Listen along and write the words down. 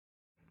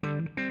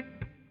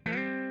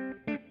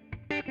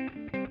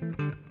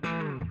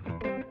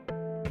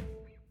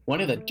One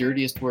of the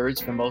dirtiest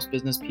words for most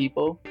business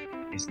people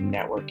is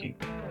networking.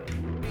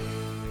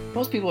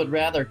 Most people would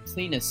rather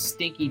clean a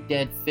stinky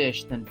dead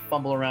fish than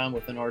fumble around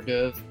with an hors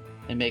d'oeuvre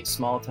and make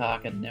small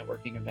talk at a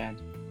networking event.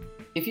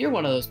 If you're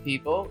one of those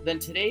people, then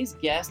today's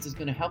guest is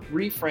going to help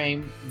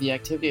reframe the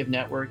activity of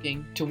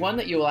networking to one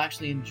that you will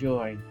actually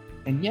enjoy.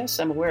 And yes,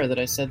 I'm aware that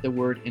I said the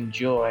word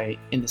enjoy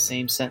in the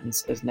same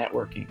sentence as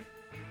networking.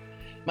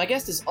 My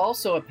guest is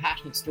also a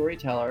passionate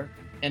storyteller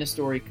and a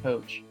story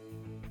coach.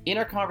 In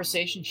our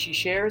conversation, she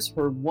shares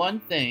her one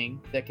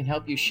thing that can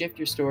help you shift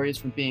your stories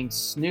from being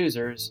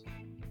snoozers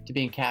to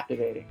being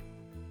captivating.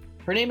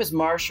 Her name is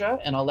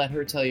Marsha, and I'll let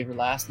her tell you her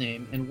last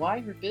name and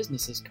why her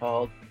business is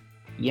called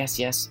Yes,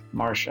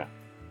 Marsha.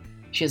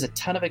 She has a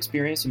ton of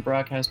experience in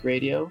broadcast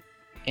radio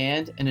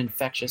and an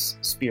infectious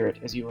spirit,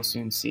 as you will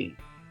soon see.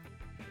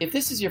 If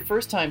this is your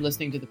first time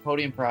listening to the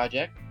Podium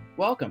Project,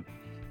 welcome.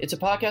 It's a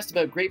podcast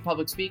about great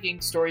public speaking,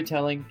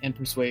 storytelling, and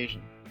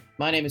persuasion.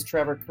 My name is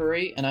Trevor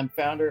Currie, and I'm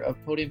founder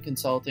of Podium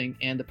Consulting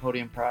and the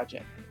Podium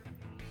Project.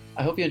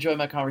 I hope you enjoy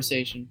my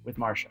conversation with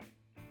Marsha.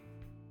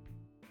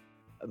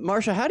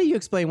 Marsha, how do you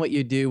explain what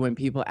you do when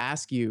people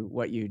ask you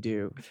what you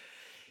do?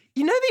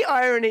 You know, the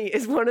irony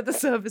is one of the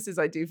services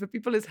I do for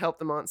people is help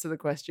them answer the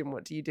question,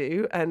 what do you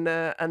do?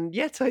 And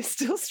yet I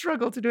still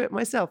struggle to do it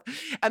myself.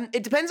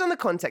 It depends on the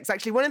context.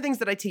 Actually, one of the things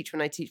that I teach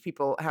when I teach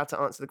people how to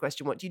answer the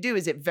question, what do you do,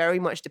 is it very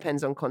much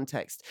depends on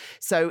context.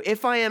 So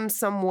if I am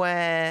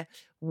somewhere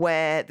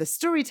where the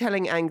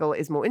storytelling angle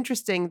is more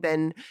interesting,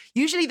 then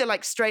usually the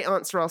straight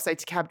answer I'll say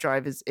to cab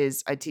drivers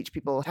is I teach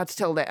people how to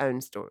tell their own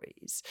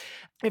stories.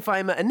 If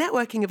I'm at a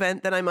networking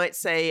event, then I might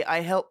say I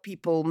help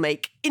people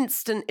make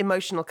instant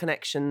emotional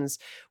connections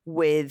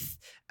with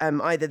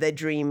either their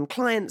dream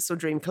clients or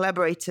dream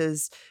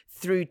collaborators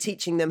through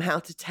teaching them how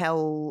to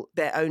tell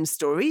their own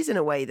stories in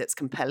a way that's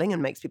compelling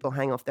and makes people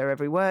hang off their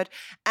every word,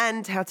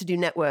 and how to do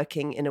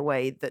networking in a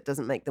way that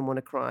doesn't make them want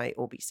to cry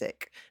or be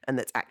sick and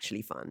that's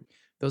actually fun.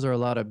 Those are a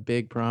lot of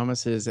big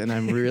promises, and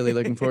I'm really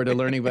looking forward to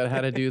learning about how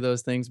to do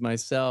those things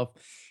myself.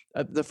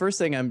 The first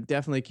thing I'm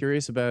definitely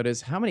curious about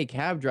is how many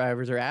cab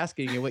drivers are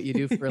asking you what you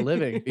do for a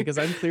living, because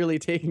I'm clearly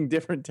taking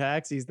different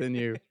taxis than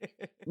you.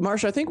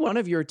 Marsha, I think one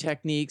of your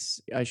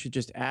techniques, I should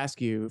just ask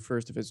you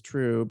first if it's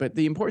true, but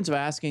the importance of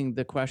asking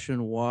the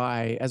question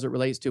why as it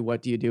relates to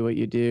what do you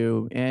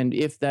do, and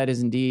if that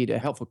is indeed a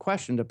helpful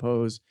question to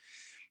pose,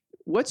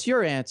 what's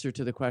your answer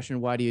to the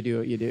question, why do you do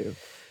what you do?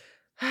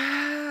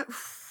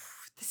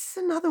 This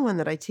is another one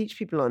that I teach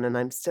people on and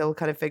I'm still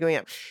kind of figuring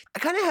out. I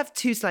kind of have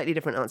two slightly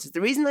different answers.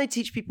 The reason I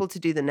teach people to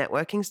do the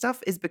networking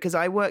stuff is because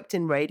I worked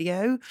in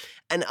radio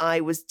and I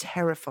was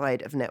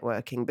terrified of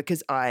networking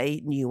because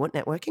I knew what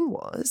networking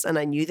was and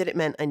I knew that it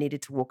meant I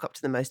needed to walk up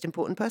to the most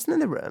important person in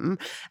the room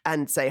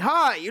and say,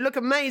 "Hi, you look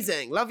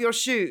amazing. Love your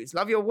shoes.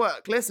 Love your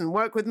work. Listen,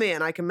 work with me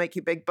and I can make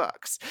you big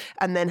bucks."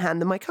 And then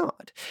hand them my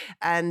card.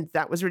 And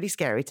that was really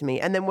scary to me.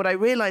 And then what I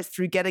realized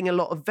through getting a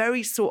lot of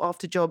very sought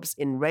after jobs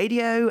in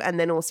radio, and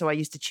then also I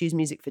used to choose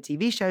music for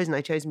TV shows, and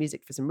I chose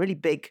music for some really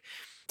big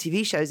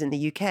TV shows in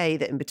the UK,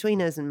 The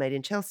In-Betweeners and Made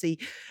in Chelsea.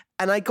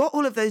 And I got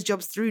all of those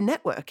jobs through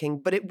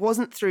networking, but it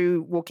wasn't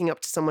through walking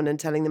up to someone and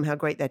telling them how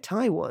great their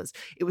tie was.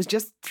 It was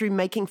just through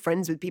making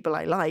friends with people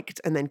I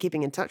liked and then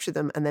keeping in touch with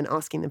them and then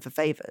asking them for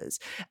favors.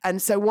 And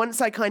so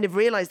once I kind of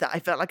realized that, I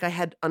felt like I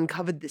had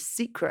uncovered this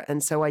secret.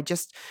 And so I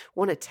just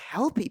want to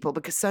tell people,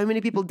 because so many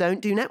people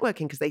don't do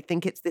networking because they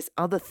think it's this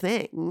other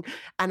thing.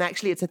 And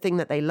actually it's a thing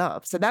that they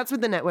love. So that's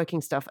with the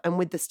networking stuff. And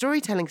with the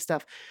storytelling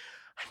stuff,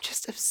 I'm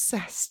just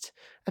obsessed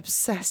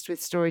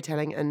with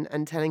storytelling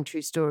and telling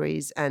true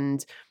stories.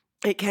 And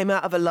it came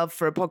out of a love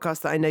for a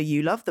podcast that I know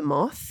you love, The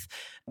Moth,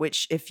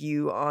 which if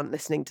you aren't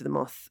listening to The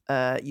Moth,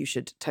 you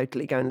should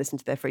totally go and listen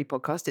to their free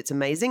podcast. It's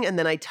amazing. And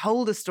then I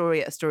told a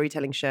story at a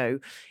storytelling show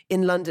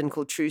in London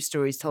called True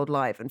Stories Told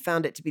Live and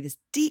found it to be this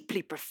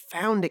deeply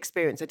profound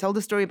experience. I told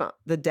a story about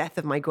the death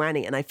of my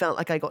granny and I felt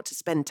like I got to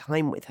spend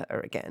time with her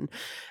again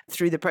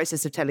through the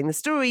process of telling the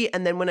story.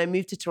 And then when I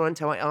moved to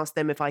Toronto, I asked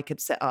them if I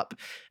could set up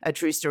a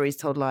True Stories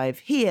Told Live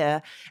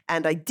here.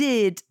 And I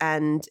did.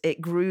 And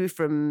it grew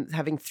from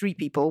having 3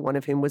 people, one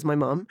of whom was my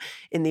mum,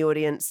 in the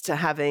audience, to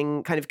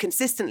having kind of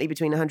consistently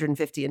between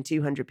 150 and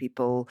 200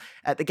 people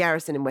at the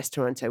Garrison in West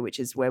Toronto, which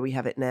is where we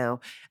have it now.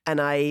 And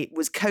I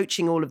was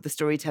coaching all of the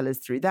storytellers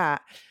through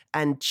that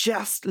and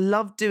just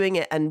loved doing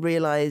it and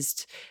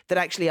realized that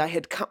actually I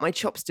had cut my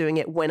chops doing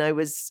it when I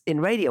was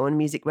in radio, on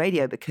music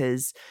radio,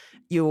 because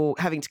you're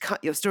having to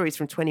cut your stories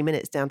from 20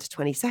 minutes down to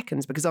 20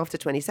 seconds because after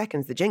 20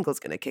 seconds, the jingle's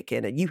going to kick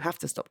in and you have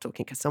to stop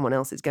talking because someone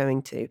else is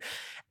going to.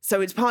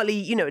 So it's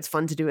partly, it's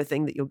fun to do a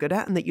thing that you're good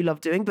at and that you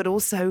love doing, but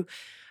also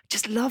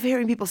just love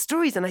hearing people's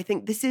stories. And I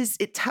think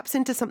it taps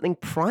into something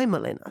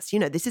primal in us.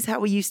 This is how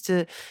we used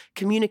to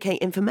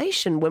communicate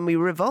information when we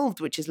were evolved,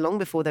 which is long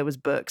before there was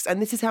books.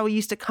 And this is how we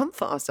used to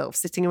comfort ourselves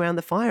sitting around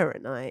the fire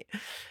at night.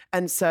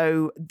 And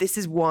so this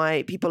is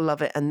why people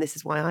love it. And this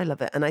is why I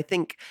love it. And I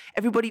think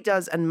everybody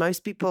does. And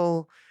most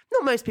people,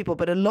 not most people,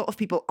 but a lot of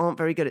people aren't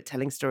very good at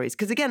telling stories.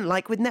 Because again,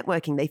 like with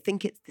networking, they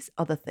think it's this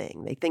other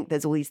thing. They think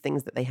there's all these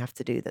things that they have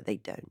to do that they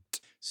don't.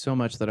 So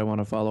much that I want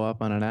to follow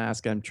up on and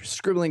ask. I'm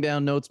scribbling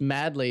down notes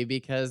madly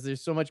because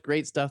there's so much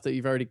great stuff that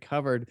you've already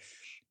covered.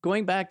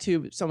 Going back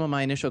to some of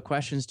my initial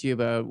questions to you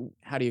about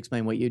how do you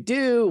explain what you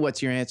do?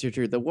 What's your answer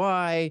to the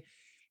why?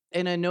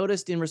 And I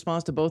noticed in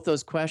response to both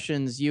those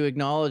questions, you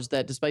acknowledged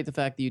that despite the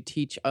fact that you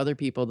teach other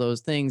people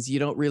those things, you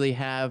don't really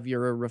have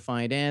your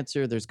refined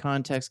answer. There's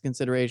context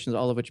considerations,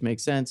 all of which make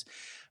sense.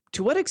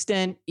 To what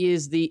extent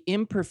is the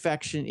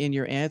imperfection in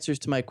your answers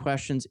to my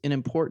questions an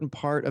important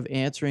part of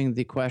answering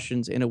the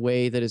questions in a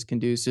way that is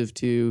conducive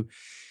to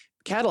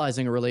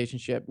catalyzing a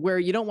relationship where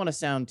you don't want to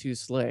sound too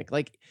slick?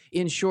 Like,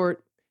 in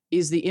short,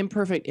 is the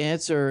imperfect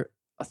answer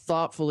a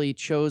thoughtfully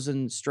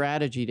chosen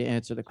strategy to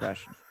answer the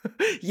question?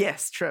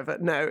 Yes, Trevor.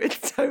 No,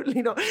 it's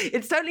totally not.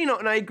 It's totally not.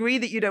 And I agree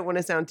that you don't want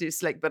to sound too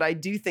slick, but I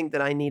do think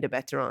that I need a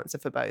better answer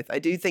for both. I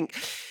do think,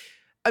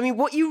 I mean,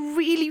 what you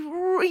really,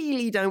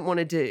 really don't want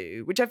to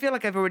do, which I feel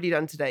like I've already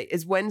done today,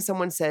 is when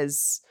someone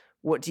says,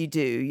 what do you do?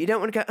 You don't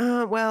want to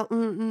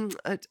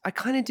go, I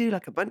kind of do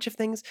like a bunch of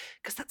things,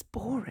 because that's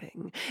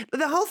boring. But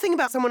the whole thing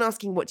about someone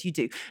asking, what do you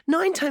do?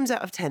 9 times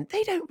out of 10,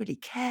 they don't really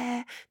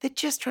care. They're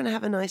just trying to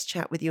have a nice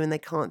chat with you and they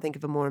can't think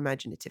of a more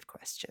imaginative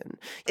question.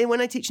 And when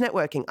I teach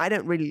networking, I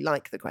don't really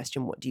like the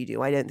question, what do you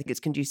do? I don't think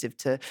it's conducive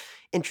to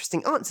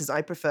interesting answers.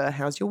 I prefer,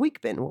 how's your week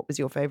been? What was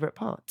your favorite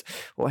part?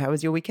 Or how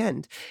was your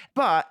weekend?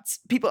 But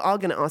people are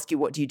going to ask you,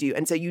 what do you do?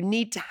 And so you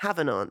need to have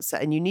an answer,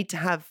 and you need to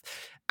have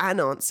an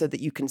answer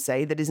that you can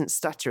say that isn't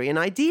stuttery. And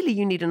ideally,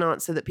 you need an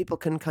answer that people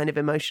can kind of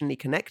emotionally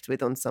connect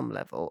with on some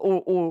level,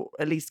 or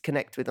at least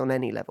connect with on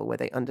any level where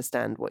they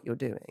understand what you're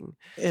doing.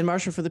 And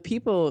Marsha, for the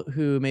people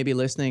who may be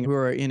listening who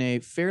are in a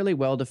fairly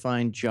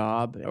well-defined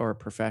job or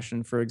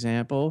profession, for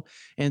example,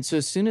 and so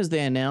as soon as they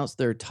announce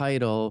their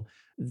title,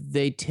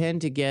 they tend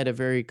to get a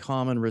very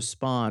common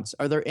response.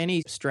 Are there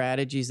any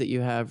strategies that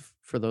you have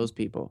for those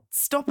people?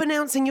 Stop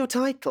announcing your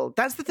title.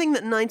 That's the thing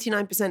that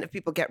 99% of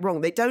people get wrong.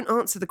 They don't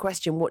answer the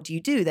question, what do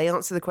you do? They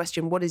answer the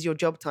question, what is your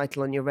job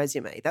title on your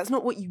resume? That's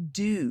not what you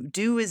do.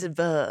 Do is a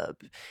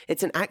verb.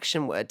 It's an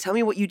action word. Tell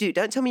me what you do.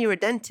 Don't tell me you're a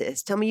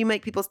dentist. Tell me you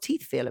make people's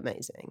teeth feel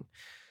amazing.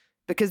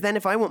 Because then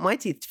if I want my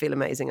teeth to feel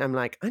amazing, I'm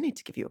like, I need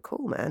to give you a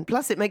call, man.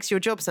 Plus, it makes your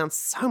job sound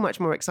so much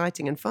more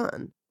exciting and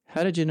fun.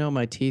 How did you know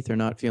my teeth are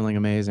not feeling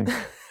amazing?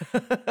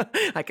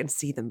 I can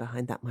see them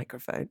behind that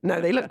microphone.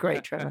 No, they look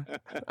great, Trevor.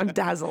 I'm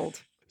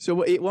dazzled.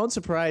 So it won't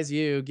surprise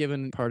you,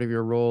 given part of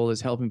your role is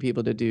helping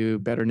people to do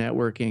better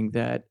networking,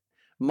 that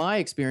my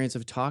experience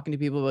of talking to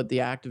people about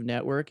the act of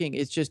networking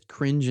is just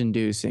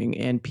cringe-inducing.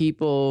 And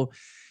people,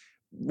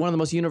 one of the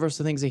most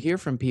universal things I hear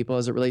from people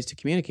as it relates to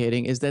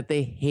communicating is that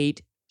they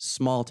hate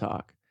small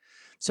talk.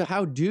 So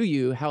how do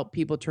you help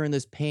people turn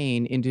this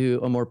pain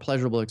into a more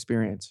pleasurable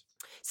experience?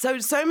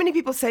 So many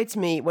people say to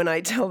me when I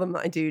tell them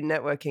that I do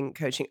networking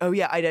coaching, oh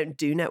yeah, I don't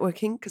do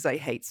networking because I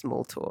hate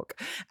small talk.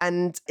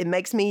 And it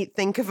makes me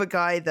think of a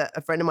guy that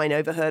a friend of mine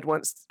overheard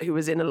once who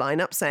was in a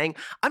lineup saying,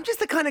 I'm just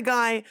the kind of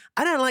guy,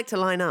 I don't like to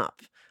line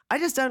up. I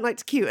just don't like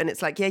to queue. And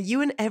it's like, yeah,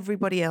 you and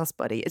everybody else,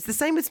 buddy. It's the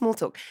same with small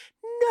talk.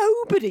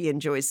 Nobody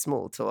enjoys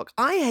small talk.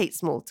 I hate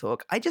small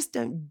talk. I just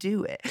don't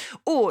do it.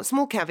 Or,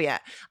 small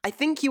caveat, I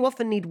think you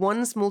often need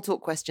one small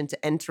talk question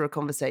to enter a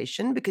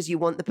conversation because you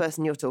want the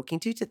person you're talking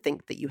to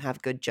think that you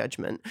have good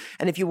judgment.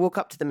 And if you walk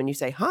up to them and you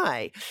say,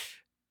 hi,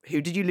 who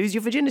did you lose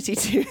your virginity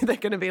to? They're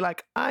going to be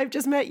like, I've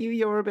just met you.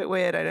 You're a bit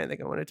weird. I don't think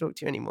I want to talk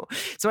to you anymore.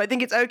 So I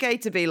think it's okay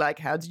to be like,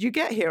 how did you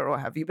get here? Or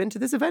have you been to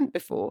this event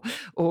before?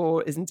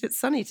 Or isn't it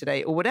sunny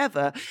today? Or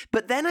whatever.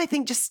 But then I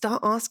think just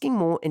start asking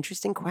more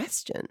interesting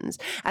questions.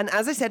 And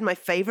as I said, my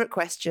favorite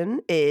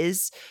question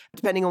is,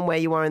 depending on where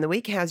you are in the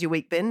week, how's your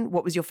week been?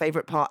 What was your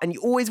favorite part? And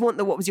you always want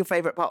the what was your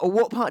favorite part? Or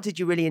what part did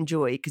you really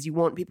enjoy? Because you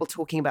want people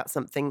talking about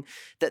something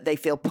that they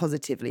feel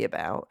positively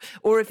about.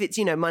 Or if it's,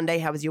 Monday,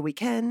 how was your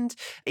weekend?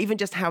 Even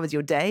just how was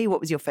your day? What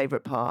was your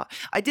favorite part?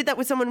 I did that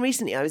with someone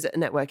recently. I was at a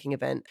networking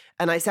event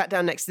and I sat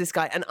down next to this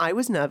guy and I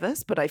was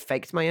nervous, but I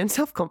faked my own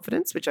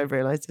self-confidence, which I've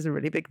realized is a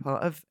really big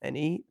part of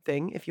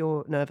anything if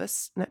you're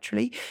nervous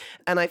naturally.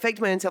 And I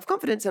faked my own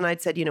self-confidence and I'd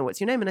said,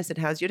 what's your name? And I said,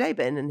 how's your day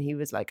been? And he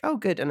was like, oh,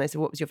 good. And I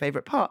said, what was your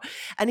favorite part?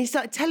 And he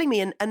started telling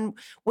me. And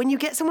when you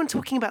get someone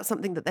talking about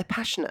something that they're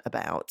passionate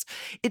about,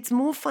 it's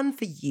more fun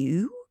for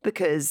you,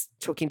 because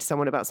talking to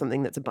someone about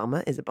something that's a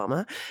bummer is a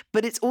bummer,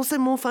 but it's also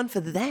more fun for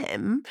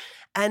them.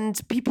 And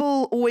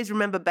people always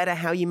remember better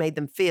how you made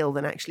them feel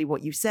than actually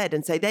what you said.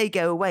 And so they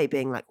go away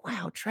being like,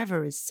 wow,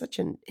 Trevor is such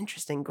an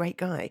interesting, great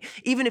guy.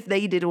 Even if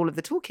they did all of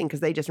the talking,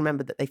 because they just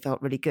remembered that they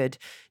felt really good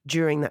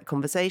during that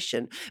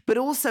conversation. But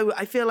also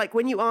I feel like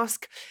when you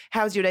ask,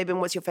 how's your day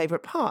been? What's your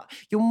favorite part?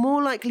 You're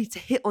more likely to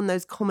hit on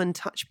those common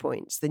touch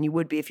points than you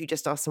would be if you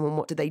just ask someone,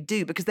 what do they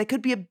do? Because there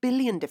could be a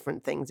billion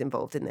different things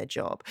involved in their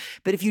job.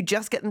 But if you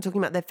just get get them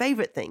talking about their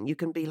favorite thing. You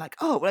can be like,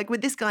 oh, like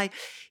with this guy,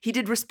 he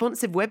did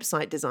responsive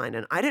website design.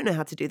 And I don't know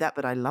how to do that,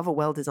 but I love a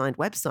well-designed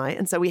website.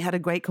 And so we had a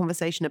great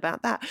conversation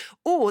about that.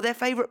 Or their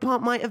favorite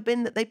part might have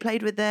been that they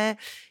played with their,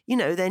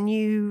 their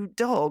new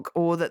dog,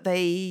 or that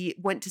they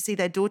went to see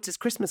their daughter's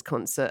Christmas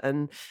concert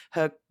and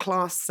her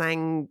class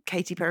sang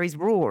Katy Perry's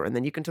Roar. And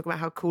then you can talk about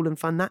how cool and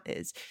fun that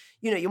is.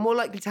 You're more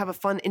likely to have a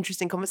fun,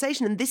 interesting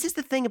conversation. And this is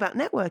the thing about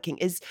networking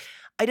is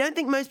I don't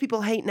think most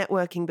people hate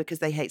networking because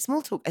they hate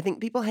small talk. I think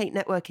people hate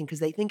networking because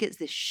they think it's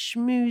this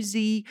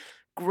schmoozy,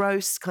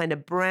 gross, kind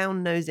of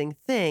brown-nosing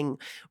thing.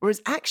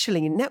 Whereas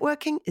actually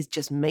networking is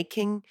just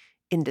making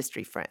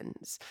industry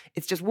friends.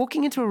 It's just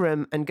walking into a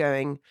room and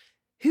going,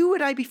 who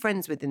would I be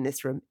friends with in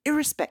this room,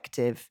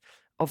 irrespective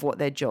of what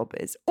their job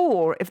is?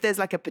 Or if there's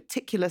like a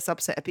particular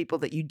subset of people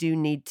that you do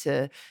need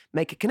to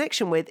make a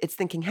connection with, it's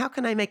thinking, how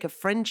can I make a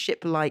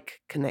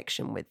friendship-like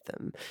connection with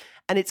them?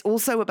 And it's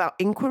also about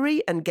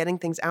inquiry and getting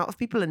things out of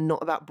people and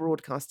not about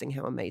broadcasting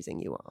how amazing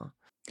you are.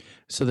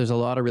 So there's a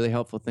lot of really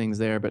helpful things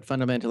there, but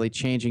fundamentally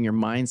changing your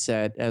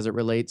mindset as it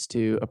relates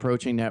to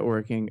approaching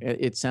networking,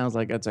 it sounds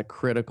like that's a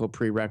critical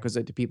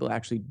prerequisite to people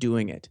actually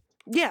doing it.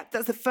 Yeah,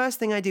 that's the first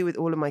thing I do with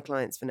all of my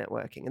clients for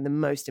networking. And the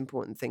most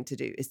important thing to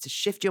do is to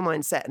shift your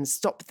mindset and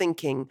stop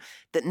thinking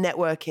that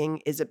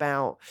networking is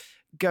about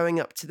going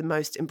up to the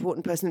most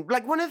important person.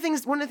 Like one of the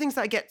things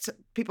that I get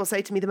people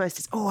say to me the most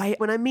is,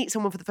 when I meet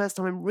someone for the first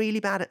time, I'm really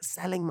bad at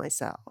selling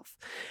myself.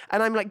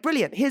 And I'm like,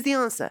 brilliant. Here's the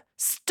answer.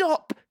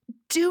 Stop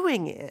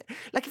doing it.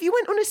 Like if you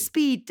went on a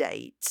speed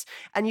date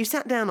and you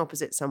sat down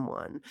opposite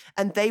someone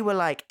and they were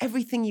like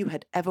everything you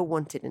had ever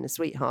wanted in a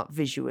sweetheart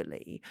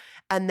visually,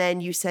 and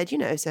then you said,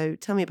 so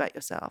tell me about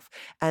yourself.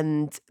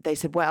 And they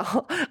said,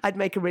 well, I'd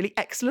make a really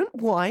excellent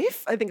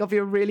wife. I think I'll be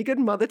a really good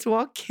mother to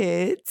our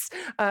kids.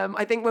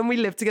 I think when we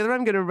live together,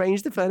 I'm going to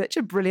arrange the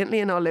furniture brilliantly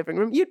in our living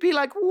room. You'd be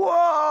like,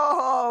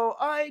 whoa,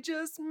 I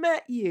just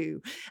met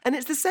you. And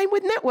it's the same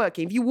with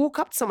networking. If you walk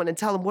up to someone and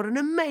tell them what an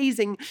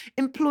amazing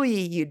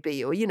employee you'd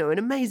be, or, an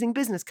amazing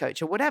business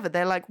coach or whatever,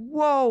 they're like,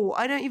 whoa,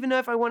 I don't even know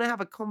if I want to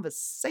have a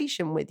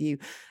conversation with you,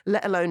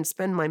 let alone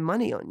spend my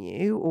money on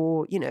you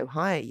or,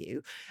 hire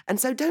you. And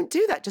so don't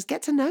do that. Just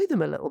get to know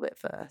them a little bit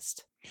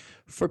first.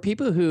 For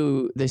people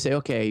who they say,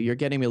 okay, you're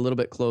getting me a little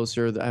bit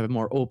closer, I have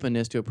more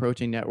openness to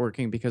approaching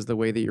networking because of the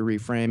way that you're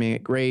reframing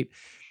it. Great.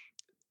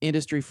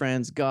 Industry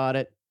friends, got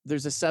it.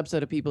 There's a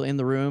subset of people in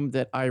the room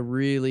that I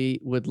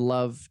really would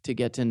love to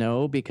get to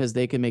know because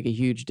they can make a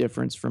huge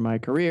difference for my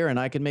career and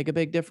I can make a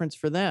big difference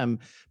for them.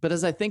 But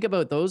as I think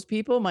about those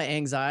people, my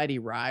anxiety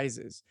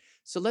rises.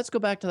 So let's go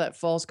back to that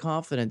false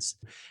confidence.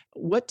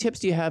 What tips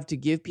do you have to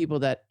give people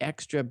that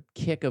extra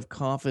kick of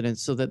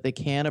confidence so that they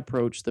can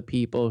approach the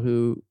people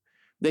who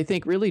they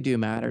think really do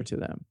matter to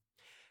them?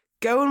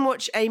 Go and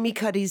watch Amy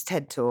Cuddy's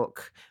TED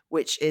Talk,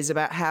 which is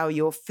about how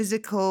your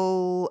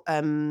physical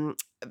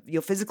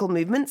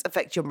movements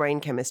affect your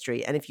brain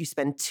chemistry. And if you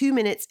spend 2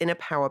 minutes in a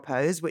power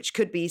pose, which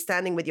could be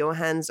standing with your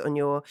hands on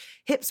your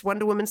hips,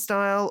 Wonder Woman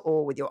style,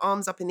 or with your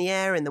arms up in the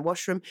air in the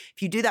washroom,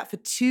 if you do that for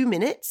 2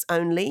 minutes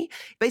only,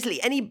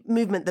 basically any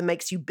movement that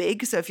makes you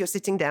big. So if you're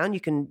sitting down, you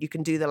can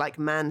do the like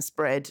man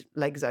spread,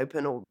 legs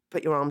open, or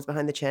put your arms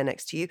behind the chair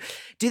next to you.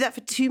 Do that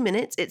for 2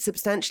 minutes. It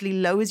substantially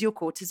lowers your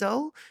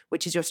cortisol,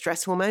 which is your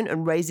stress hormone,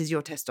 and raises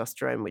your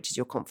testosterone, which is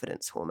your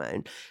confidence hormone.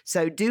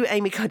 So do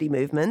Amy Cuddy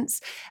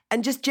movements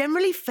and just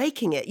generally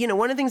faking it.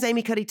 One of the things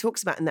Amy Cuddy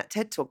talks about in that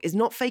TED Talk is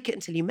not fake it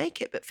until you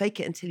make it, but fake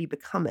it until you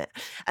become it.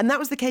 And that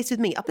was the case with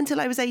me. Up until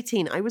I was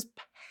 18, I was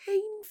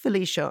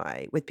painfully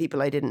shy with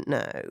people I didn't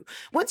know.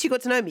 Once you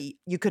got to know me,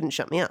 you couldn't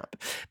shut me up.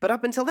 But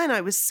up until then,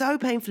 I was so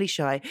painfully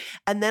shy.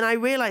 And then I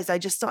realized I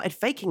just started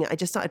faking it. I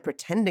just started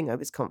pretending I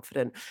was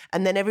confident.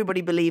 And then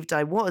everybody believed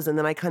I was. And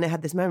then I kind of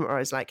had this moment where I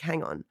was like,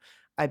 hang on,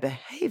 I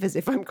behave as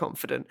if I'm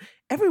confident.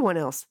 Everyone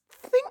else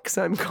thinks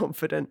I'm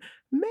confident.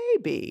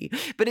 Maybe.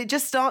 But it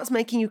just starts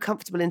making you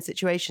comfortable in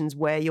situations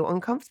where you're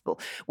uncomfortable.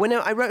 When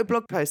I wrote a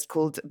blog post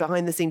called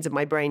Behind the Scenes of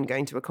My Brain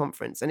Going to a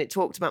Conference, and it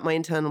talked about my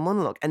internal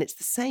monologue. And it's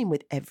the same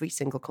with every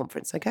single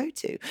conference I go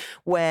to,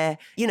 where,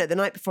 the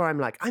night before I'm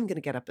like, I'm going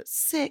to get up at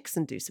 6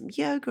 and do some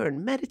yoga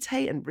and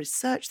meditate and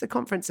research the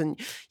conference. And,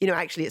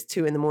 actually it's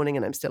 2 a.m.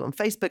 and I'm still on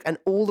Facebook. And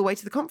all the way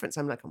to the conference,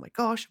 I'm like, oh my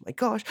gosh,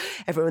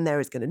 everyone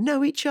there is going to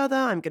know each other.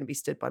 I'm going to be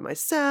stood by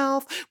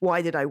myself.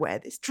 Why did I wear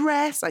this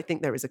dress? I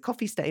think there is a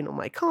coffee stain on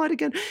my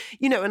cardigan.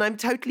 And I'm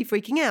totally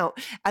freaking out.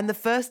 And the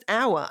first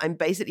hour, I'm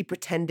basically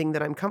pretending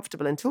that I'm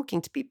comfortable and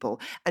talking to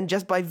people. And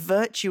just by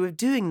virtue of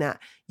doing that,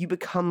 you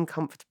become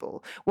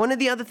comfortable. One of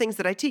the other things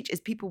that I teach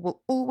is people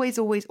will always,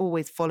 always,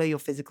 always follow your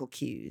physical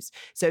cues.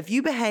 So if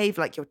you behave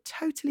like you're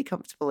totally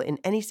comfortable in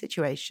any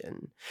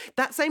situation,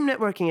 that same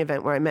networking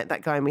event where I met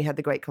that guy and we had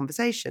the great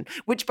conversation,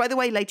 which by the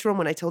way, later on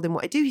when I told him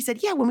what I do, he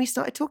said, yeah, when we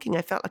started talking,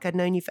 I felt like I'd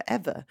known you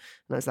forever. And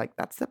I was like,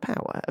 that's the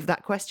power of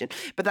that question.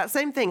 But that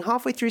same thing,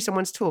 halfway through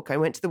someone's talk, I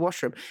went to the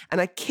washroom and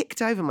I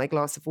kicked over my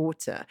glass of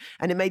water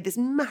and it made this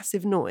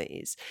massive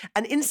noise.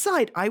 And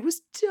inside I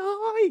was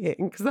dying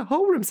because the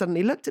whole room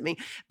suddenly looked at me.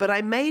 But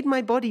I made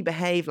my body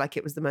behave like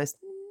it was the most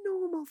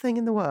normal normal thing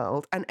in the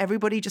world, and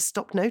everybody just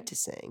stopped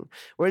noticing.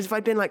 Whereas if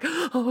I'd been like,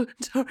 oh,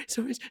 sorry,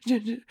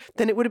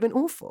 then it would have been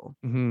awful.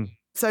 Mm-hmm.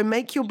 So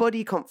make your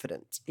body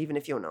confident, even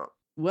if you're not.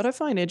 What I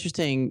find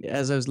interesting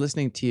as I was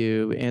listening to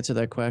you answer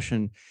that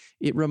question,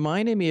 it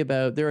reminded me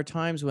about there are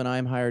times when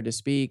I'm hired to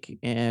speak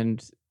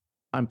and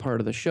I'm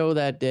part of the show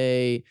that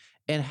day,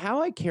 and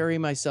how I carry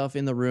myself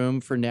in the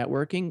room for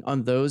networking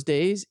on those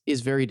days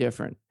is very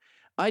different.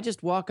 I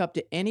just walk up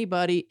to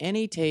anybody,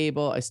 any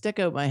table, I stick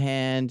out my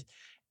hand,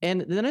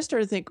 and then I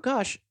started to think,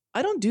 gosh,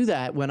 I don't do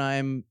that when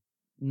I'm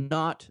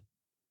not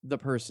the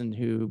person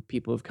who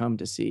people have come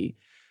to see.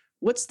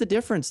 What's the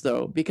difference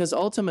though? Because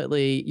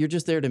ultimately, you're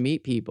just there to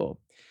meet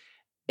people.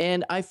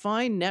 And I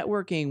find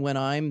networking when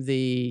I'm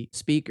the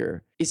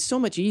speaker is so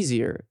much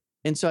easier.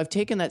 And so I've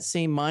taken that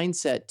same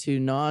mindset to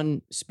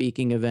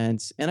non-speaking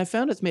events, and I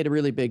found it's made a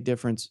really big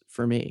difference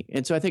for me.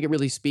 And so I think it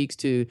really speaks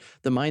to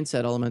the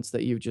mindset elements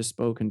that you've just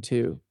spoken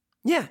to.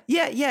 Yeah.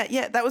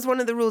 That was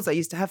one of the rules I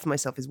used to have for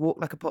myself, is walk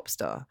like a pop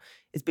star.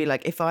 Is be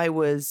like,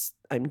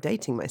 I'm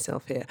dating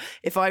myself here.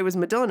 If I was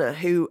Madonna,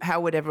 how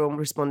would everyone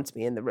respond to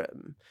me in the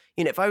room?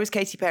 If I was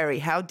Katy Perry,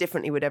 how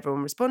differently would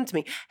everyone respond to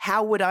me?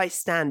 How would I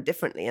stand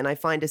differently? And I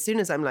find as soon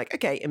as I'm like,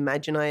 okay,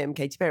 imagine I am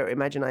Katy Perry,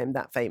 imagine I am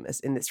that famous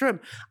in this room,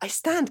 I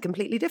stand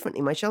completely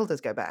differently. My shoulders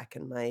go back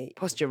and my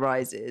posture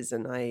rises,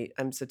 and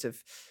I'm sort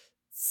of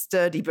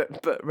sturdy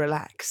but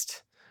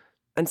relaxed.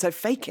 And so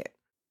fake it.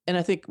 And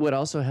I think what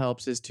also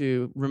helps is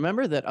to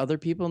remember that other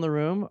people in the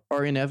room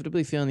are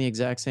inevitably feeling the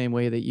exact same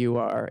way that you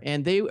are.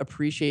 And they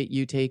appreciate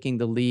you taking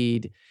the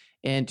lead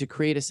and to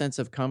create a sense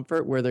of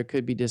comfort where there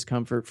could be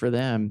discomfort for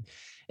them.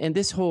 And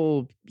this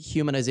whole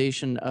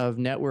humanization of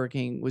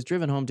networking was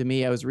driven home to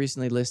me. I was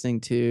recently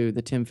listening to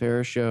the Tim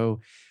Ferriss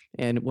show,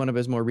 and one of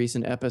his more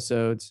recent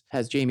episodes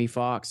has Jamie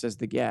Foxx as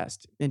the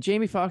guest. And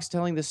Jamie Foxx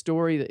telling the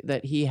story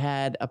that he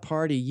had a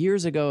party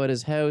years ago at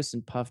his house,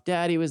 and Puff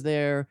Daddy was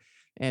there,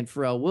 and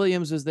Pharrell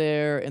Williams was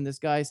there, and this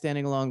guy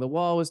standing along the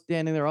wall was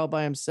standing there all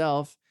by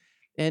himself.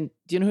 And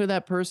do you know who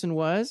that person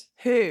was?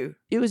 Who?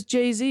 It was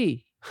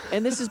Jay-Z.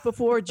 And this is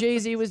before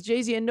Jay-Z was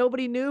Jay-Z, and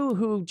nobody knew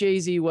who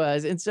Jay-Z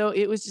was. And so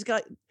it was just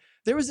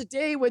there was a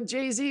day when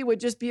Jay-Z would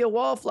just be a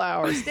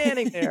wallflower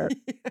standing there.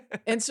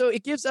 And so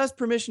it gives us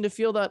permission to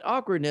feel that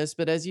awkwardness.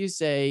 But as you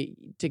say,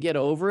 to get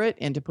over it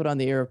and to put on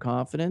the air of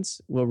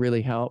confidence will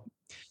really help.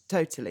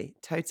 Totally.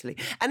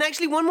 And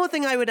actually, one more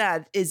thing I would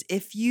add is,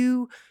 if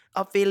you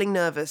are feeling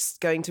nervous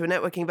going to a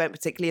networking event,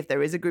 particularly if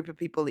there is a group of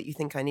people that you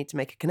think I need to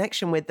make a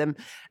connection with them,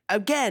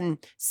 again,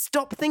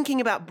 stop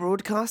thinking about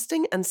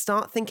broadcasting and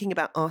start thinking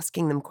about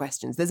asking them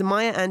questions. There's a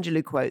Maya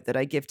Angelou quote that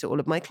I give to all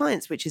of my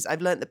clients, which is,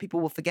 I've learned that people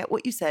will forget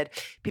what you said,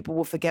 people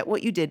will forget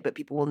what you did, but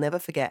people will never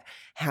forget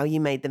how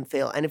you made them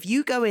feel. And if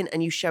you go in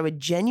and you show a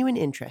genuine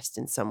interest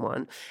in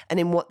someone and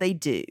in what they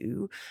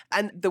do,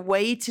 and the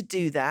way to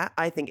do that,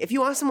 I think, if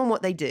you ask someone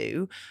what they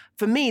do,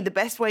 for me, the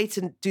best way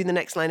to do the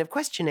next line of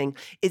questioning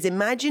is,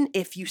 imagine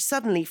if you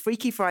suddenly,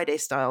 Freaky Friday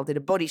style, did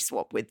a body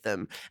swap with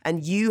them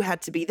and you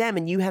had to be them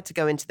and you had to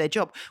go into their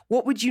job.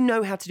 What would you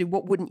know how to do?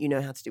 What wouldn't you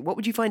know how to do? What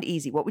would you find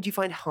easy? What would you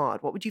find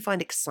hard? What would you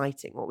find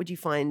exciting? What would you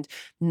find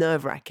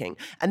nerve-wracking?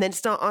 And then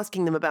start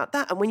asking them about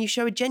that. And when you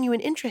show a genuine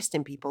interest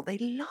in people, they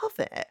love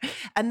it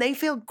and they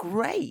feel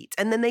great.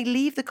 And then they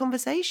leave the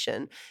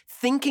conversation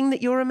thinking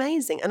that you're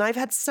amazing. And I've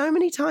had so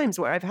many times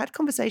where I've had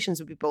conversations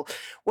with people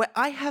where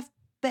I have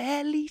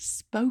barely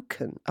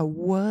spoken a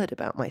word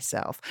about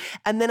myself.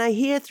 And then I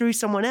hear through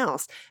someone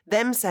else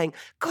them saying,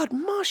 God,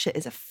 Marsha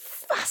is a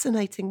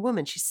fascinating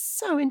woman. She's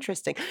so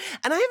interesting.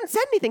 And I haven't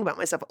said anything about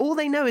myself. All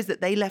they know is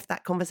that they left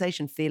that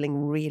conversation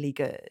feeling really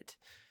good.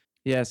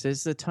 Yes,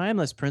 it's the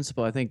timeless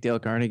principle. I think Dale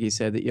Carnegie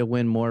said that you'll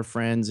win more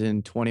friends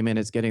in 20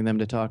 minutes getting them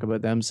to talk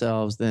about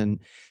themselves than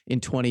in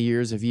 20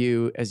 years of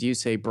you, as you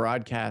say,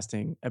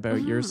 broadcasting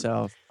about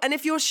yourself. And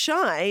if you're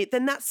shy,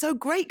 then that's so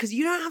great because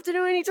you don't have to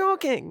do any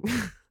talking.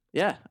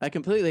 Yeah, I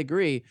completely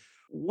agree.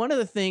 One of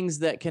the things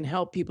that can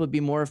help people be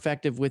more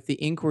effective with the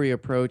inquiry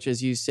approach,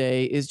 as you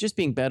say, is just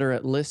being better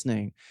at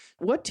listening.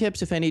 What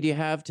tips, if any, do you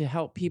have to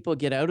help people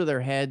get out of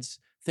their heads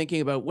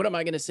thinking about, what am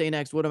I going to say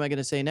next? What am I going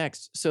to say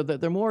next? So that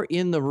they're more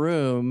in the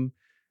room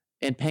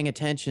and paying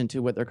attention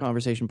to what their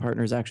conversation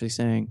partner is actually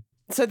saying.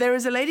 So there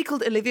is a lady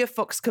called Olivia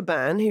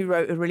Fox-Caban who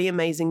wrote a really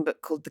amazing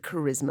book called The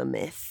Charisma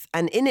Myth.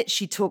 And in it,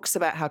 she talks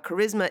about how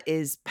charisma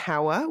is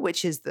power,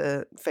 which is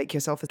the fake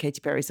yourself with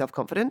Katy Perry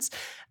self-confidence,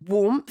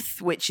 warmth,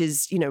 which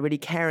is, really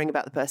caring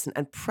about the person,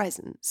 and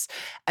presence.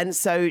 And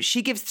so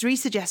she gives 3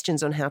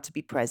 suggestions on how to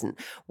be present.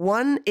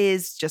 One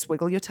is just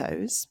wiggle your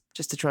toes,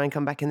 just to try and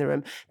come back in the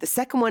room. The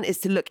second one is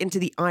to look into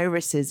the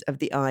irises of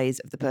the eyes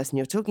of the person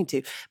you're talking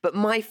to. But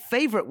my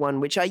favorite one,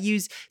 which I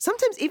use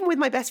sometimes even with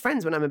my best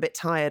friends when I'm a bit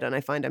tired and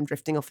I find I'm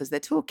drifting off as they're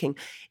talking,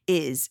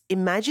 is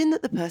imagine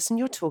that the person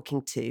you're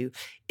talking to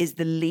is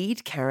the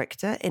lead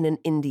character in an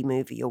indie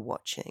movie you're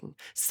watching.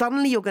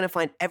 Suddenly you're going to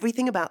find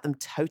everything about them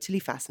totally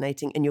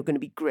fascinating and you're going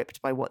to be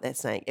gripped by what they're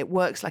saying. It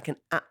works like an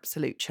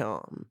absolute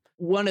charm.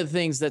 One of the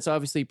things that's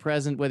obviously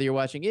present, whether you're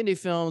watching indie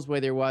films,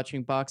 whether you're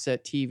watching box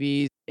set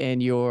TV,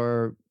 and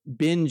you're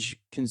binge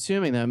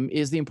consuming them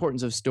is the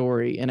importance of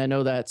story. And I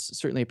know that's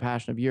certainly a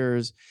passion of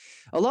yours.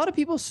 A lot of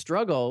people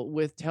struggle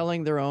with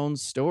telling their own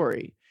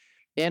story.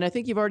 And I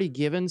think you've already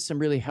given some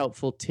really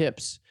helpful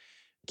tips.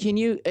 Can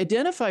you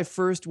identify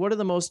first what are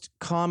the most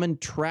common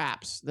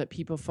traps that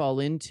people fall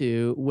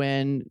into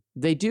when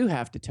they do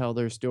have to tell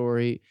their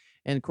story?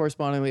 And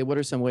correspondingly, what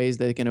are some ways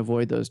they can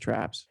avoid those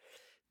traps?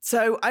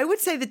 So I would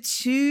say the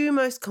two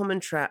most common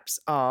traps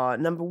are,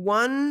 number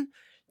one,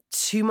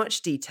 too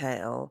much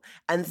detail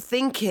and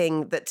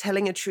thinking that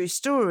telling a true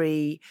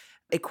story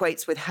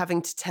equates with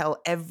having to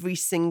tell every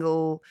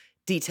single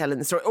detail in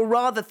the story, or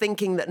rather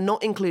thinking that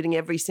not including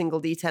every single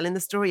detail in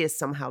the story is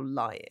somehow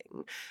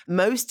lying.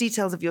 Most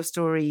details of your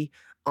story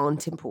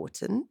aren't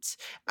important.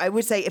 I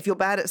would say if you're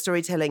bad at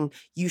storytelling,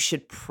 you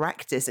should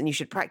practice, and you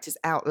should practice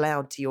out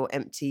loud to your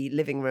empty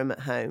living room at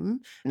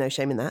home. No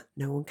shame in that.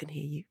 No one can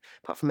hear you,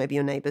 apart from maybe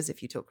your neighbors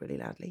if you talk really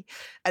loudly.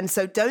 And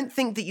so don't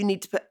think that you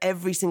need to put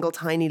every single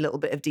tiny little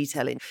bit of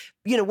detail in.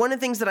 You know, one of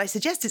the things that I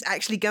suggest is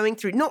actually going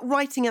through, not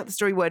writing out the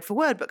story word for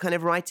word, but kind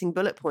of writing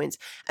bullet points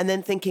and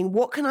then thinking,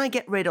 what can I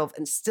get rid of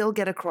and still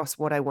get across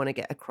what I want to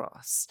get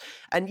across?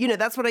 And, you know,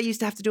 that's what I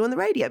used to have to do on the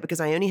radio because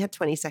I only had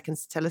 20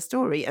 seconds to tell a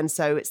story. And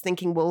so it's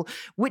thinking, well,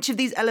 which of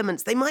these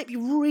elements, they might be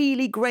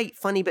really great,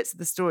 funny bits of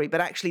the story,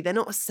 but actually they're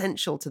not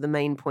essential to the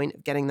main point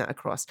of getting that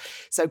across.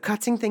 So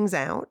cutting things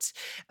out.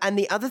 And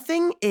the other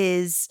thing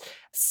is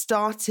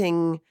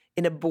starting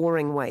in a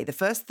boring way. The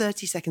first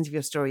 30 seconds of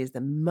your story is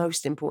the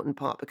most important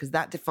part because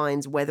that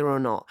defines whether or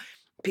not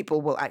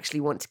people will actually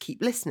want to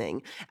keep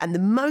listening. And the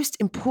most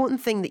important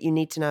thing that you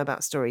need to know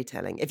about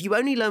storytelling, if you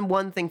only learn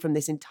one thing from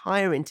this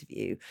entire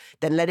interview,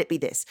 then let it be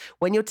this.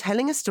 When you're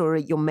telling a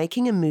story, you're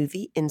making a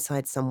movie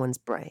inside someone's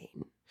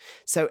brain.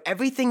 So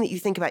everything that you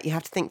think about, you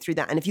have to think through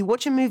that. And if you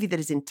watch a movie that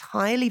is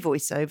entirely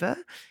voiceover,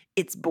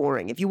 it's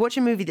boring. If you watch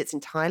a movie that's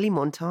entirely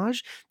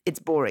montage, it's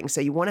boring.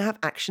 So you want to have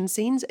action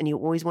scenes and you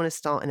always want to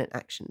start in an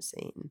action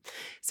scene.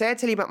 Say I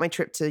tell you about my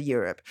trip to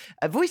Europe.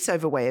 A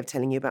voiceover way of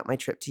telling you about my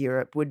trip to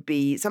Europe would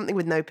be something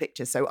with no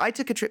picture. So I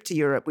took a trip to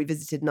Europe. We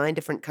visited 9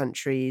 different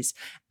countries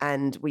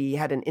and we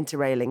had an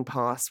interrailing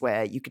pass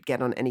where you could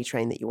get on any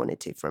train that you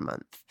wanted to for a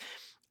month.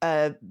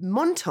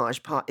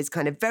 Montage part is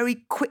kind of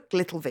very quick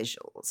little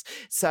visuals.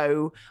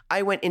 So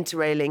I went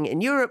interrailing in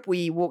Europe.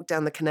 We walked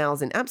down the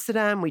canals in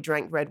Amsterdam. We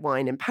drank red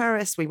wine in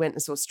Paris. We went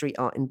and saw street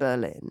art in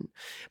Berlin.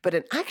 But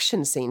an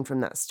action scene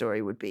from that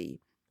story would be,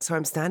 so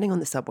I'm standing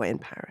on the subway in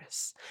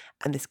Paris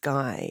and this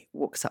guy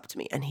walks up to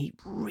me and he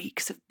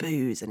reeks of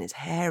booze and his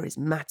hair is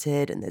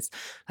matted and there's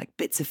like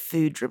bits of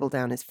food dribble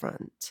down his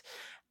front.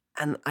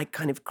 And I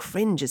kind of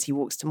cringe as he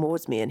walks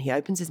towards me and he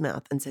opens his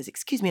mouth and says,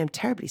 "Excuse me, I'm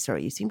terribly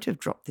sorry. You seem to have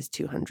dropped this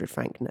 200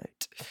 franc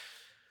note."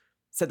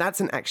 So that's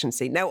an action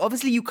scene. Now,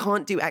 obviously, you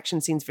can't do action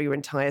scenes for your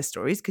entire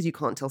stories because you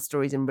can't tell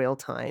stories in real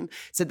time.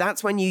 So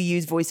that's when you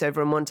use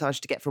voiceover and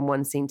montage to get from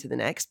one scene to the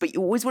next. But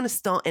you always want to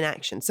start in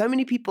action. So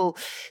many people,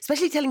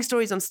 especially telling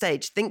stories on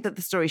stage, think that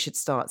the story should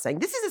start saying,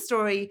 "This is a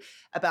story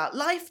about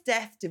life,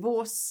 death,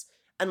 divorce,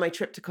 and my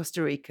trip to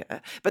Costa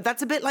Rica." But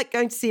that's a bit like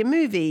going to see a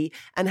movie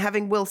and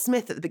having Will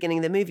Smith at the beginning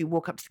of the movie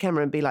walk up to the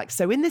camera and be like,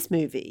 "So in this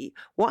movie,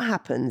 what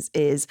happens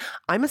is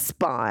I'm a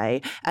spy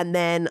and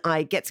then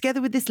I get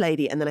together with this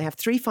lady and then I have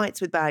 3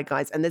 fights with bad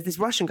guys and there's this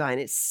Russian guy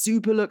and it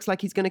super looks like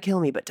he's going to kill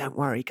me, but don't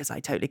worry because I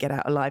totally get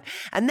out alive.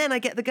 And then I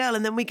get the girl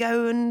and then we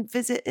go and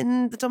visit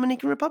in the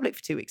Dominican Republic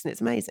for 2 weeks and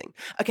it's amazing.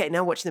 Okay,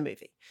 now watch the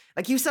movie."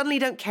 Like you suddenly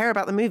don't care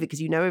about the movie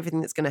because you know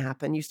everything that's going to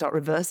happen. You start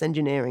reverse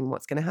engineering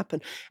what's going to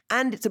happen.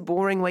 And it's a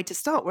boring way to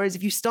start. Whereas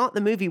if you start the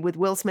movie with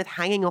Will Smith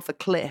hanging off a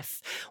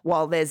cliff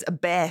while there's a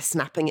bear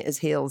snapping at his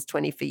heels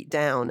 20 feet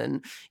down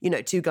and, you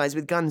know, 2 guys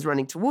with guns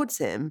running towards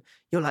him,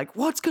 you're like,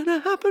 what's going to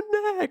happen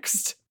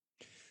next?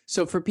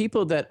 So for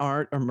people that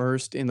aren't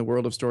immersed in the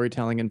world of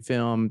storytelling and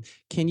film,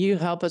 can you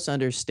help us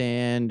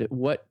understand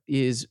what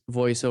is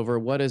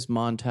voiceover, what is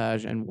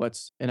montage, and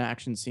what's an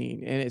action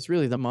scene? And it's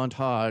really the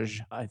montage,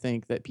 I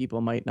think, that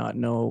people might not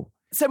know.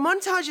 So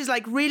montage is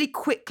like really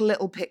quick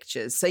little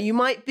pictures. So you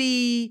might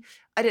be,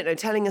 I don't know,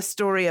 telling a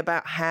story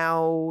about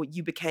how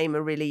you became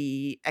a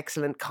really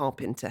excellent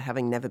carpenter,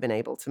 having never been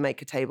able to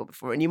make a table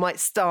before. And you might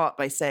start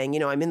by saying,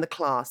 you know, I'm in the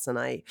class and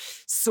I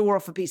saw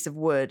off a piece of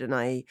wood and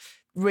I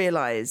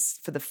realize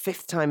for the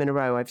 5th time in a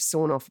row I've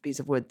sawn off a piece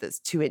of wood that's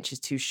 2 inches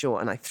too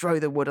short and I throw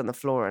the wood on the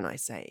floor and I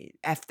say,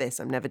 "F this,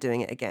 I'm never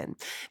doing it again."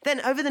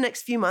 Then over the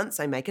next few months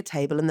I make a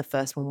table and the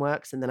first one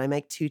works and then I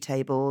make 2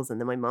 tables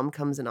and then my mum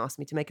comes and asks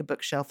me to make a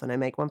bookshelf and I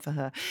make one for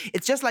her.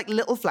 It's just like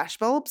little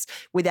flashbulbs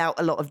without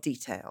a lot of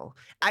detail.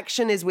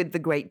 Action is with the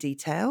great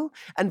detail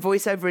and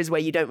voiceover is where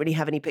you don't really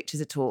have any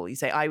pictures at all. You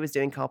say, "I was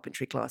doing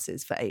carpentry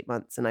classes for 8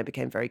 months and I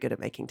became very good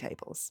at making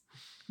tables."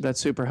 That's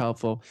super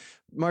helpful.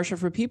 Marsha,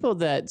 for people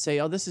that say,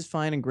 "Oh, this is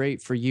fine and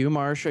great for you,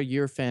 Marsha,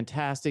 you're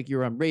fantastic.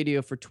 You're on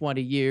radio for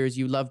 20 years.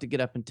 You love to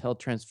get up and tell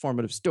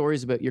transformative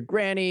stories about your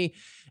granny.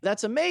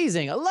 That's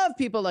amazing. I love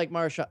people like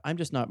Marsha. I'm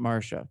just not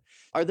Marsha."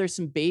 Are there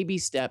some baby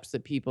steps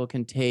that people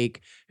can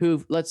take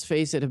who, let's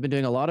face it, have been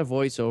doing a lot of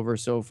voiceover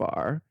so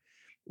far?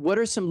 What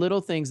are some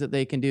little things that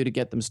they can do to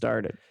get them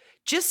started?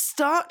 just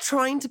start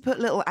trying to put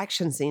little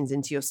action scenes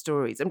into your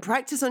stories and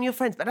practice on your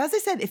friends. But as I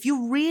said, if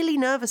you're really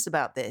nervous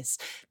about this,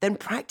 then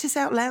practice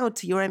out loud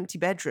to your empty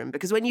bedroom,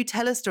 because when you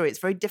tell a story, it's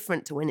very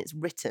different to when it's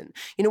written.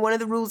 You know, one of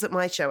the rules at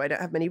my show, I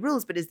don't have many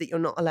rules, but is that you're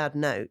not allowed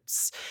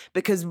notes,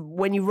 because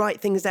when you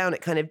write things down,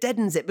 it kind of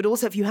deadens it. But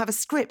also if you have a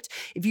script,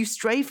 if you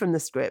stray from the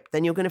script,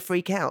 then you're going to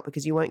freak out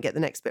because you won't get the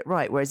next bit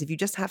right. Whereas if you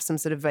just have some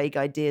sort of vague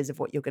ideas of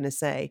what you're going to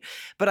say.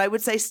 But I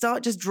would say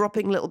start just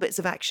dropping little bits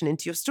of action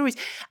into your stories.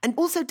 And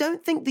also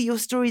don't think that your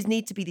stories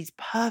need to be these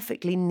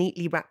perfectly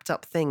neatly wrapped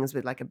up things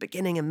with like a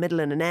beginning, a middle,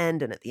 and an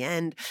end. And at the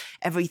end,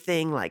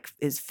 everything like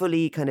is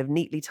fully kind of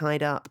neatly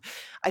tied up.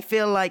 I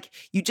feel like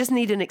you just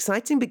need an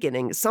exciting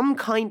beginning, some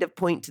kind of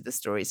point to the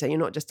story. So you're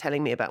not just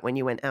telling me about when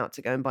you went out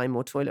to go and buy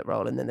more toilet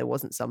roll and then there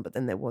wasn't some, but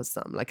then there was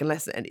some. Like,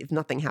 if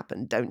nothing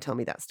happened, don't tell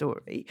me that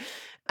story.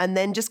 And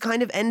then just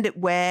kind of end it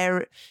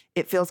where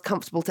it feels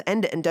comfortable to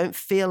end it, and don't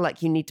feel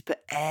like you need to put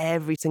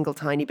every single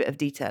tiny bit of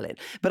detail in.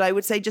 But I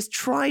would say just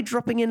try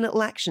dropping in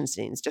little action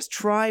scenes. Just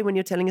try, when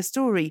you're telling a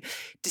story,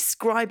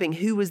 describing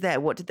who was there,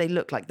 what did they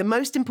look like. The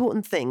most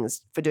important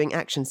things for doing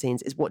action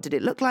scenes is what did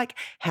it look like?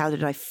 How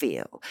did I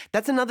feel?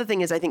 That's another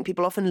thing, is I think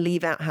people often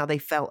leave out how they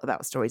felt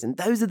about stories, and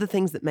those are the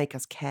things that make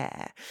us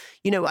care.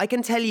 You know, I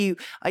can tell you,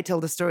 I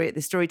told a story at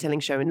the storytelling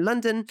show in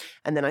London,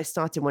 and then I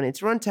started one in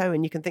Toronto,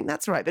 and you can think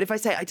that's all right. But if I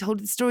say I told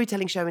the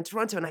storytelling show in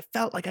Toronto and I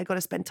felt like I got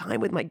to spend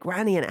time with my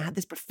granny and it had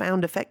this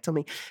profound effect on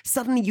me,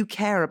 suddenly you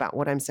care about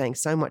what I'm saying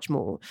so much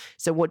more.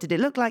 So what did it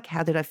look like?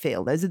 How did I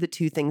feel? Those are the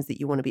two things that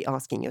you want to be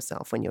asking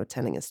yourself when you're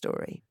telling a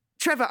story.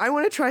 Trevor, I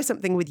want to try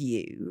something with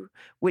you,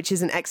 which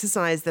is an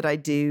exercise that I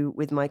do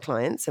with my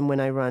clients and when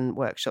I run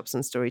workshops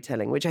on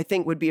storytelling, which I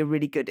think would be a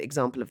really good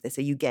example of this.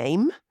 Are you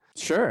game?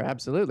 Sure,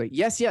 absolutely.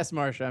 Yes,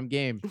 Marsha, I'm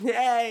game.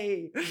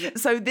 Yay!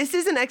 So this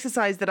is an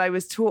exercise that I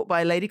was taught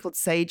by a lady called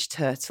Sage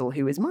Turtle,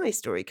 who is my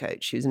story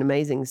coach, who's an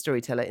amazing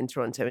storyteller in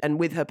Toronto. And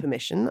with her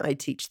permission, I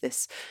teach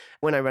this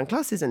when I run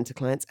classes and to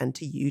clients and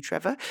to you,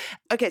 Trevor.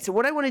 Okay, so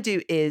what I want to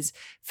do is,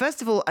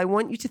 first of all, I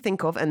want you to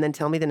think of and then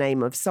tell me the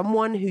name of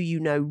someone who you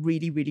know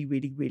really, really,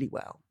 really, really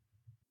well.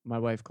 My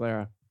wife,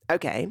 Clara.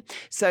 Okay,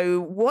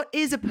 so what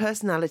is a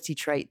personality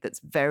trait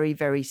that's very,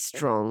 very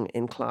strong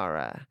in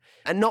Clara?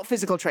 And not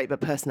physical trait, but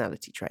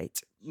personality trait.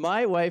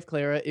 My wife,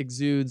 Clara,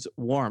 exudes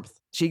warmth.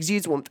 She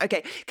exudes warmth.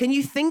 Okay, can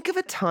you think of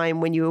a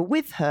time when you were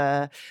with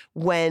her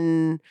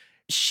when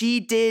she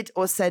did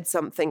or said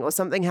something or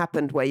something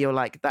happened where you're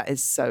like, that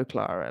is so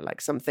Clara,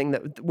 like something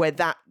where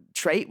that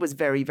trait was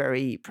very,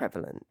 very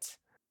prevalent?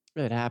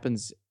 It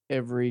happens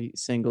every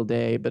single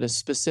day, but a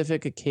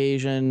specific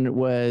occasion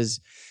was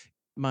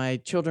my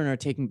children are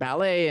taking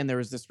ballet and there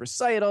was this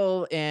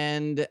recital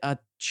and a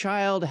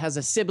child has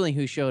a sibling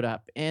who showed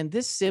up, and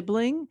this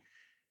sibling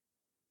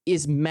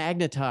is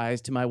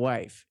magnetized to my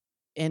wife,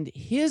 and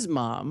his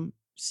mom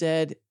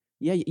said,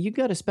 yeah, you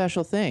got a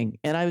special thing.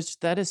 And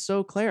that is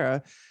so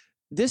Clara.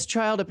 This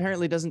child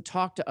apparently doesn't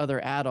talk to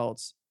other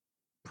adults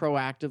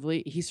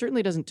proactively. He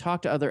certainly doesn't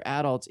talk to other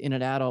adults in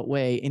an adult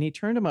way. And he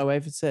turned to my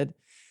wife and said,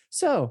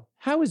 so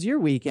how was your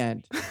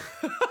weekend?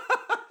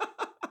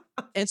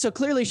 And so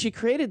clearly she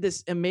created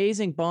this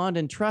amazing bond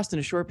and trust in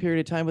a short period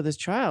of time with this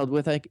child,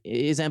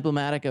 is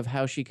emblematic of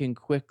how she can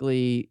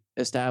quickly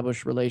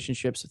establish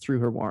relationships through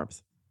her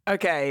warmth.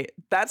 Okay,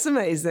 that's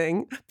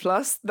amazing.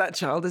 Plus, that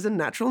child is a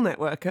natural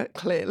networker,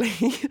 clearly.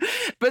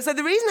 But so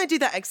the reason I do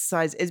that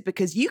exercise is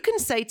because you can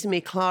say to me,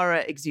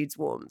 Clara exudes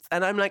warmth.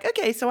 And I'm like,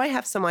 okay, so I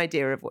have some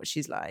idea of what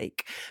she's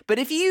like. But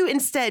if you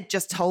instead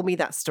just told me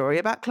that story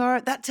about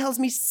Clara, that tells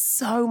me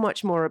so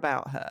much more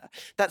about her.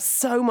 That's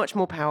so much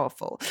more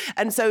powerful.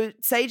 And so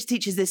Sage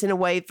teaches this in a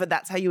way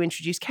that's how you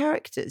introduce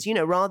characters. You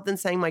know, rather than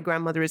saying my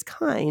grandmother is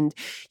kind,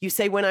 you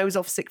say when I was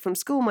off sick from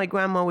school, my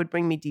grandma would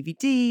bring me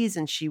DVDs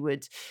and she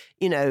would,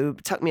 you know,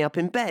 tuck me up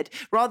in bed.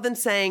 Rather than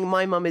saying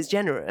my mum is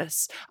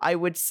generous, I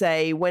would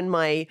say when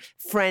my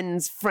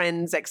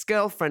friend's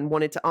ex-girlfriend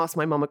wanted to ask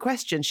my mum a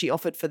question, she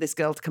offered for this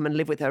girl to come and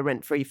live with her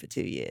rent-free for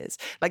 2 years.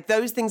 Like,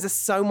 those things are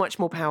so much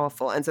more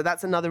powerful. And so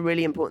that's another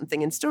really important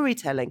thing in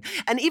storytelling.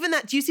 And even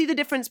that, do you see the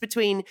difference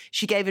between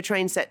she gave a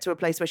train set to a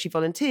place where she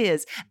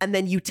volunteers and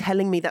then you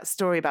telling me that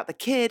story about the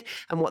kid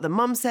and what the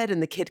mum said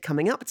and the kid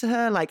coming up to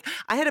her? Like,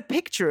 I had a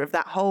picture of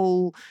that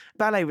whole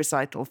ballet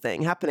recital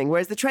thing happening.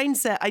 Whereas the train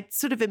set, I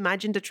sort of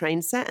imagined a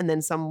train set and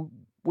then some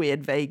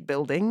weird vague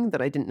building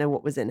that I didn't know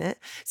what was in it.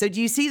 So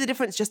do you see the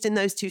difference just in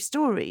those two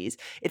stories?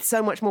 It's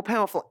so much more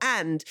powerful.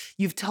 And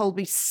you've told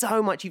me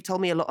so much. You've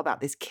told me a lot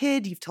about this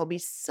kid. You've told me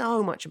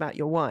so much about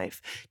your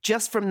wife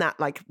just from that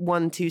like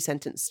 1-2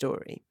 sentence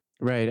story.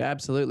 Right,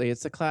 absolutely.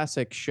 It's a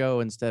classic show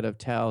instead of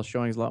tell.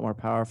 Showing is a lot more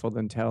powerful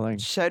than telling.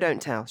 Show, don't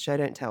tell,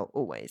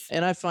 always.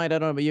 And I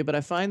don't know about you, but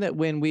I find that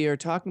when we are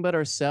talking about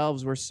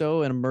ourselves, we're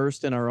so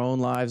immersed in our own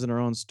lives and our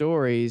own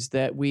stories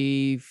that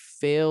we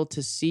fail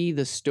to see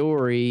the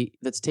story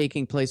that's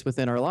taking place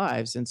within our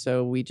lives. And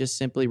so we just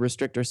simply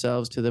restrict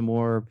ourselves to the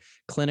more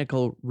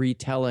clinical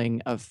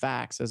retelling of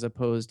facts as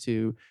opposed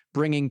to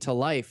bringing to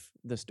life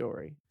the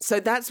story. So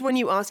that's when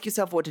you ask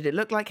yourself, what did it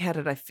look like? How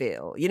did I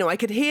feel? You know, I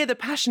could hear the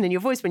passion in your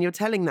voice when you're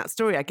telling that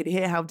story. I could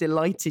hear how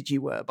delighted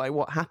you were by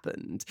what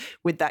happened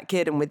with that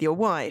kid and with your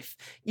wife,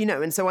 you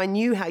know, and so I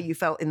knew how you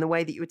felt in the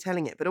way that you were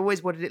telling it, but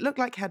always, what did it look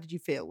like? How did you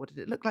feel? What did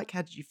it look like?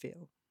 How did you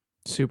feel?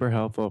 Super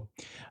helpful.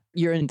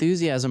 Your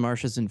enthusiasm,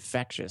 Marsha, is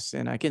infectious,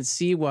 and I can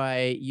see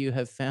why you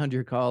have found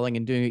your calling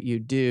and doing what you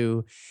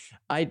do.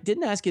 I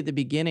didn't ask you at the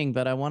beginning,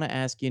 but I want to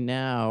ask you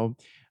now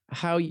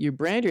how you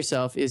brand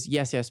yourself is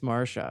Yes, Yes,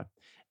 Marsha.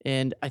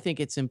 And I think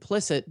it's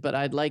implicit, but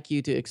I'd like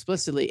you to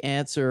explicitly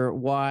answer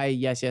why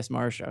Yes, Yes,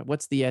 Marsha.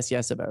 What's the Yes,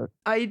 Yes about?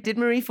 I did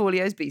Marie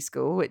Forleo's B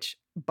School, which,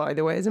 by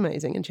the way, is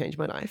amazing and changed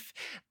my life.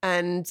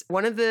 And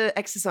one of the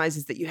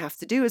exercises that you have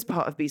to do as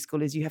part of B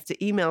School is you have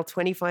to email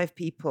 25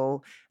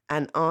 people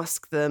and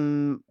ask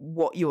them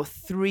what your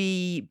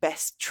 3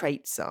 best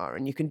traits are.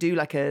 And you can do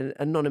like an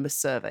anonymous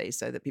survey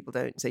so that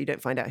you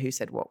don't find out who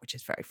said what, which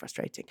is very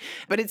frustrating.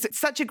 But it's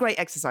such a great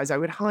exercise. I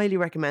would highly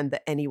recommend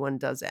that anyone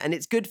does it. And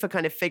it's good for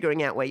kind of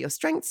figuring out where your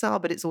strengths are,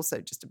 but it's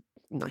also just a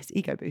nice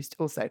ego boost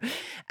also.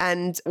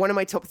 And one of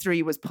my top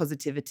 3 was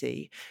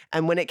positivity.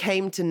 And when it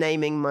came to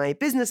naming my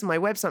business and my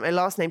website, my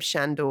last name's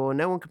Shandur.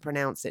 No one can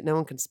pronounce it. No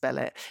one can spell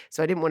it.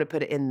 So I didn't want to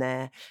put it in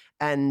there.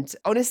 And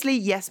honestly,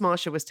 Yes,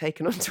 Marsha was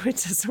taken on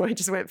Twitter. So I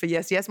just went for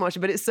Yes, Yes,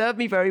 Marsha. But it served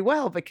me very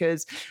well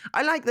because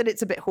I like that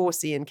it's a bit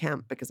horsey in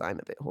camp, because I'm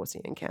a bit horsey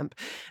in camp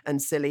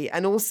and silly.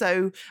 And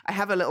also I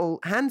have a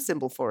little hand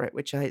symbol for it,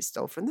 which I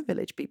stole from the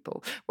Village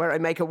people, where I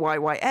make a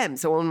YYM.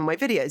 So on my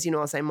videos, you know,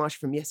 I'll say Marsha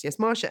from Yes, Yes,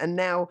 Marsha. And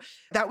now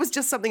that was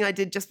just something I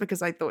did just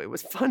because I thought it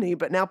was funny.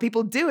 But now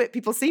people do it.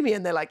 People see me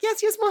and they're like,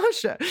 Yes, Yes,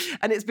 Marsha.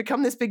 And it's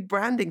become this big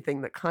branding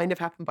thing that kind of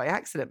happened by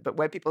accident, but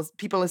where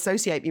people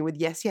associate me with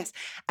Yes, Yes.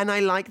 And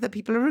I like that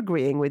people are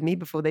agreeing with me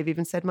before they've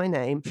even said my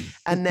name.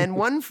 And then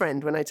one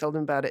friend, when I told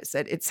him about it,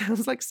 said, it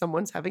sounds like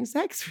someone's having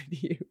sex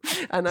with you.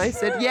 And I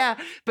said, yeah,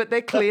 but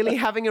they're clearly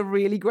having a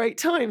really great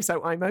time.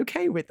 So I'm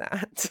okay with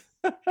that.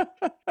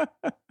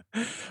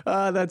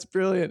 That's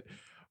brilliant.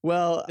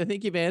 Well, I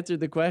think you've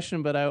answered the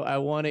question, but I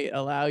want to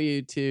allow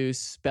you to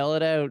spell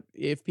it out.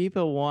 If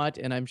people want,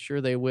 and I'm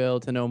sure they will,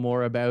 to know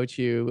more about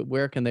you,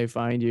 where can they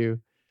find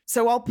you?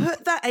 So I'll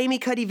put that Amy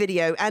Cuddy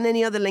video and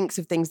any other links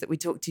of things that we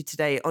talked to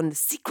today on the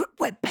secret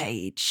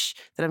webpage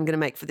that I'm going to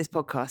make for this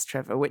podcast,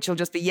 Trevor, which will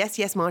just be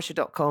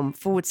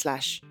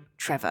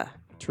yesyesmarsha.com/Trevor.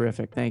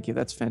 Terrific. Thank you.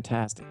 That's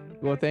fantastic.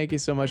 Well, thank you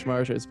so much,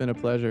 Marsha. It's been a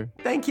pleasure.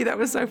 Thank you. That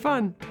was so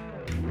fun.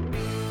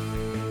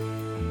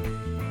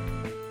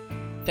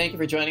 Thank you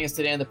for joining us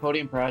today on the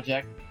Podium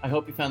Project. I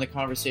hope you found the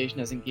conversation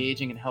as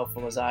engaging and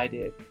helpful as I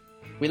did.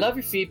 We love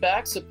your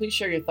feedback, so please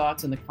share your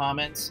thoughts in the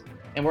comments.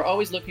 And we're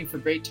always looking for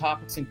great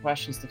topics and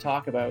questions to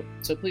talk about.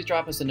 So please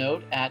drop us a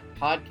note at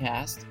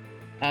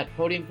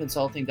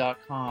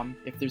podcast@podiumconsulting.com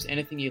if there's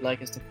anything you'd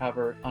like us to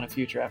cover on a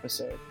future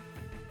episode.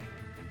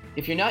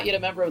 If you're not yet a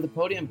member of the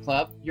Podium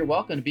Club, you're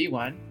welcome to be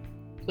one.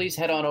 Please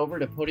head on over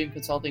to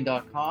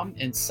podiumconsulting.com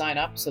and sign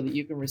up so that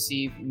you can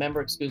receive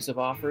member-exclusive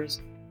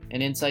offers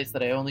and insights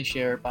that I only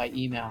share by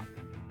email.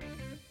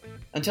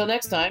 Until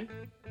next time,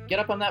 get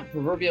up on that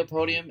proverbial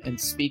podium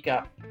and speak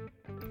up.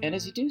 And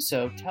as you do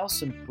so, tell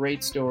some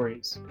great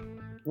stories.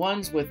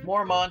 Ones with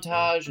more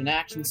montage and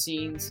action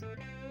scenes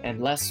and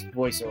less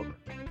voiceover.